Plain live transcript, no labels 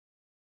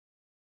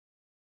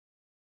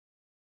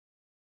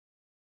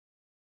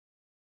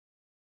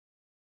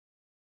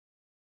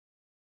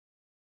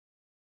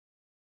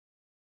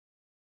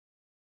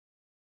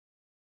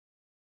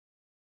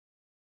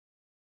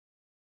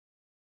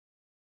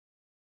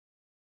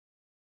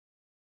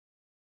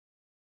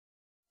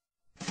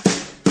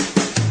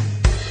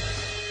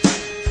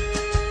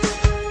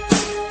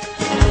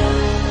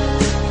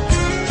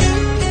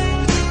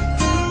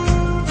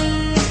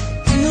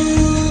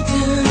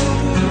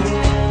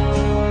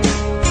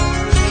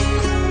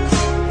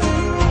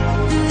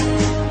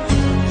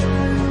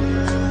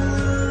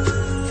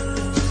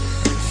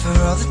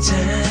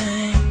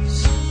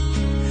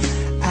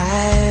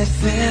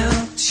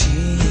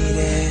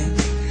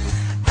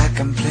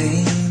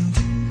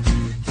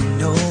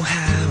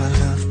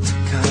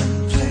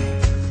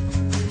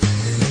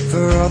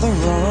the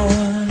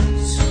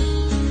wrongs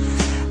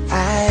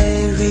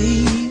I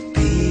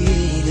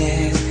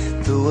repeated,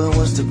 though I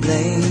was to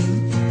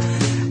blame,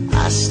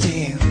 I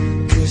still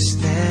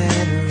cursed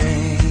that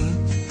rain.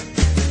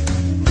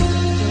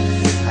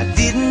 I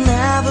didn't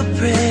have a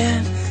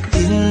prayer,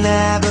 didn't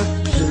have a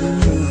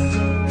clue,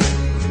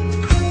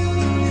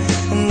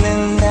 and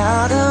then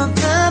out of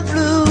the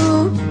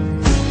blue,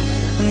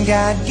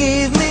 God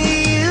gave me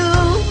you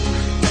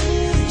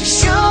to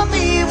show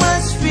me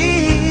what's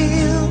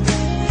real.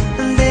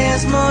 And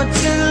there's more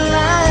to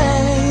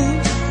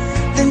life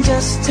than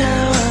just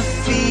how I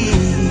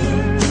feel,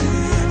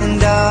 and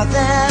all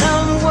that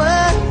I'm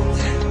worth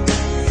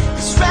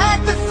is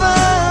right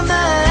before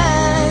my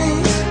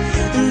eyes,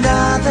 and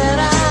all that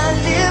I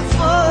live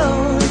for,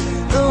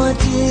 though I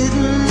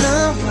didn't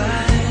know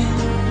why,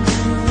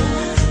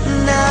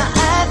 now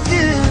I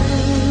do.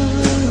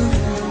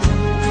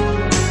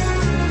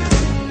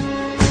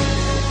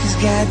 'Cause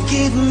God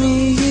gave me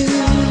you.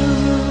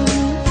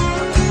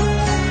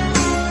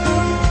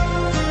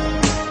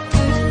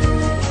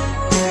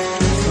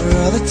 For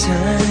all the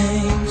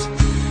times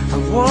I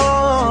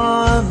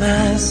wore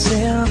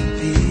myself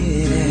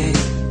beating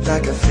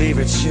like a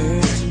favorite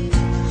shirt,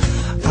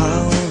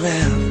 all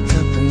wrapped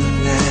up in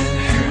that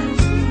hurt.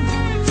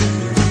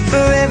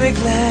 For every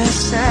glass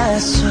I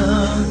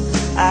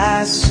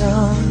saw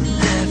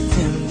half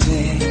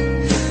empty,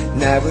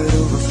 now it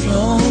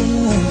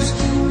overflows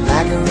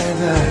like a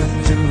river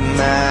through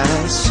my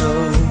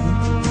soul.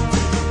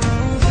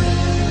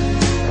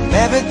 And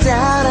every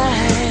doubt I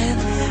had,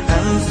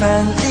 I'm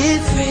finally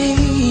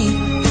free,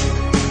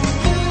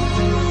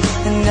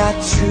 and I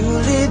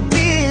truly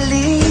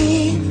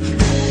believe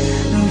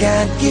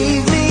God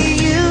gave me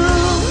you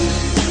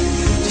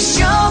to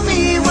show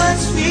me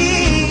what's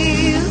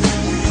real.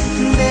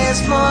 And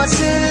there's more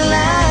to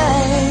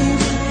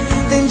life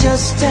than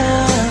just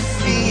how I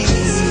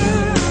feel,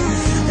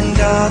 and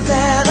all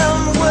that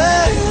I'm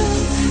worth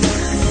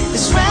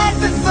is right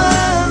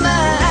before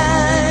my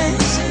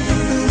eyes,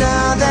 and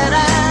all that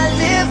I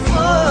live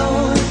for,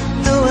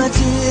 though I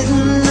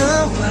didn't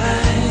know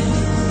why,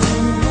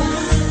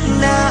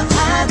 now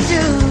I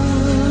do.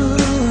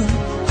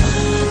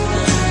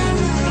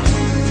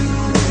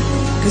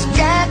 'Cause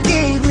God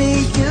gave me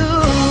you.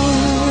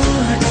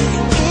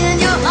 In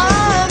your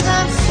arms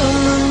I'm so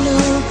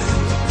new,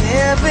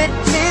 every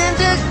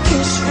tender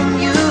kiss from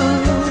you.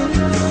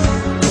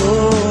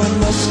 Oh, I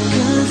must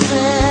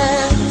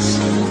confess,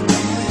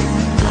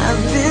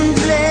 I've been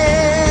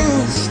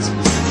blessed.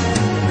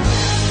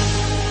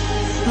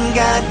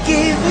 God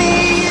gave me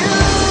you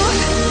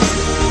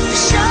to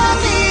show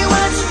me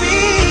what's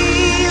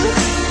real.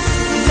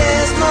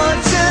 There's more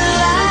to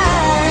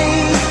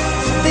life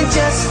than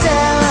just